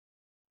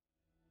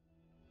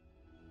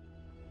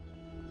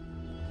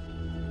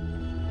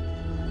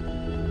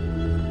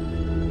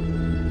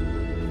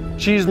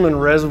Cheeseman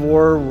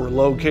Reservoir, we're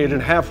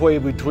located halfway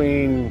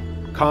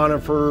between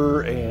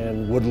Conifer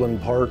and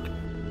Woodland Park.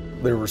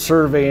 They were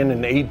surveying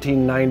in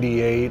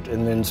 1898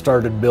 and then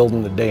started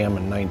building the dam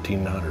in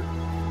 1900.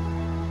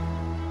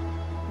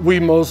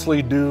 We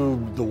mostly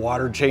do the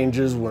water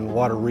changes when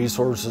Water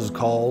Resources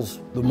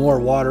calls. The more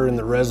water in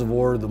the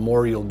reservoir, the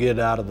more you'll get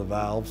out of the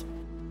valves.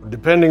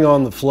 Depending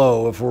on the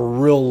flow, if we're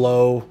real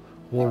low,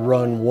 we'll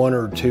run 1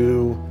 or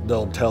 2.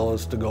 They'll tell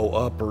us to go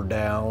up or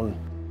down.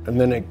 And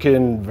then it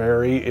can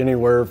vary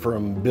anywhere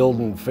from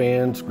building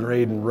fence,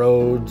 grading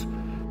roads.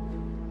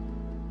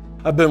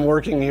 I've been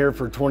working here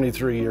for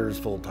 23 years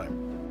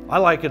full-time. I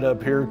like it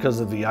up here because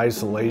of the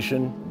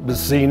isolation, the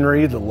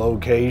scenery, the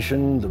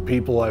location, the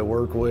people I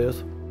work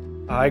with.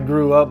 I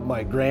grew up,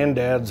 my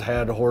granddads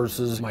had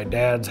horses, my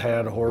dads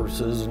had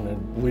horses,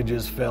 and we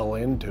just fell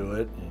into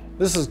it.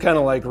 This is kind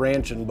of like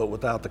ranching, but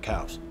without the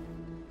cows.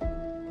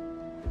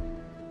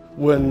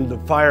 When the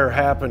fire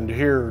happened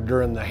here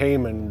during the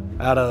Hayman,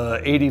 out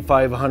of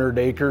 8,500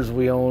 acres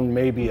we own,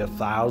 maybe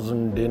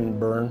 1,000 didn't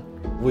burn.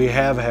 We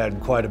have had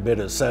quite a bit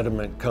of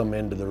sediment come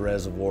into the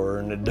reservoir,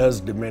 and it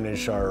does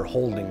diminish our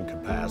holding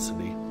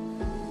capacity.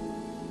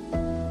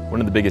 One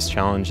of the biggest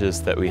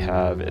challenges that we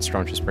have at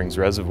Strontia Springs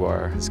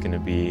Reservoir is going to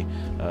be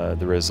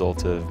the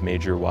result of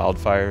major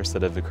wildfires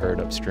that have occurred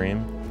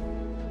upstream.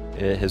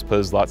 It has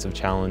posed lots of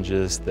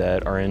challenges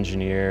that our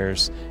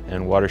engineers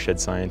and watershed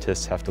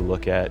scientists have to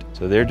look at.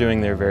 So they're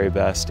doing their very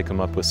best to come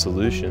up with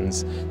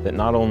solutions that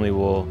not only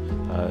will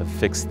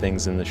fix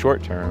things in the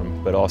short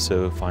term, but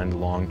also find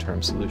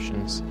long-term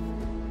solutions.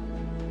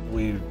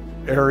 We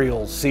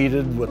aerial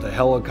seeded with a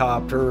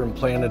helicopter and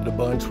planted a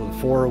bunch with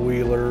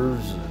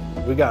four-wheelers.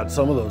 We got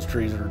some of those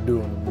trees that are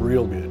doing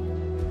real good.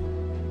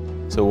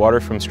 So water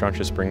from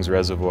Strontia Springs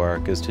Reservoir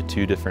goes to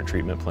 2 different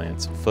treatment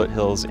plants,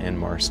 Foothills and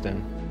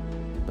Marston.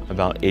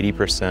 About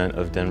 80%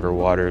 of Denver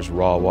Water's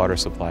raw water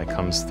supply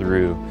comes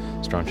through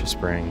Strontia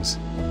Springs.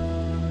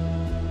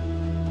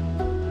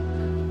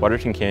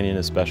 Waterton Canyon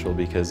is special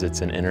because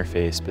it's an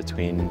interface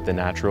between the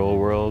natural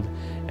world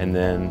and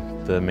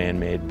then the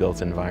man-made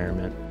built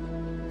environment.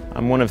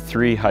 I'm one of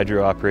 3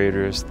 hydro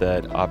operators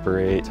that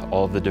operate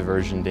all of the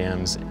diversion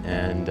dams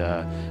and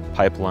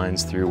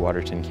pipelines through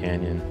Waterton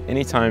Canyon.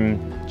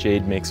 Anytime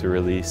Jade makes a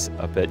release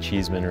up at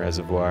Cheeseman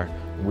Reservoir,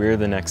 we're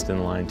the next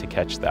in line to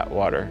catch that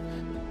water.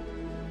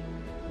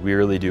 We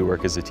really do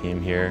work as a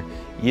team here.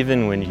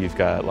 Even when you've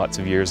got lots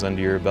of years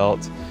under your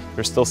belt,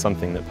 there's still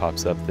something that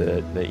pops up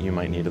that you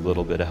might need a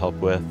little bit of help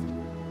with.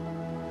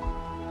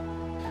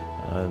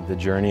 The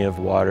journey of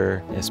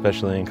water,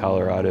 especially in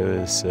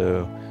Colorado, is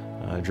so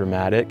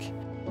dramatic.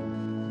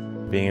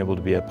 Being able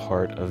to be a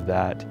part of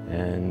that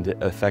and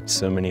affect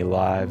so many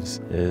lives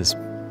is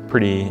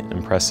pretty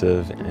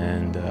impressive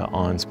and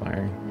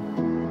awe-inspiring.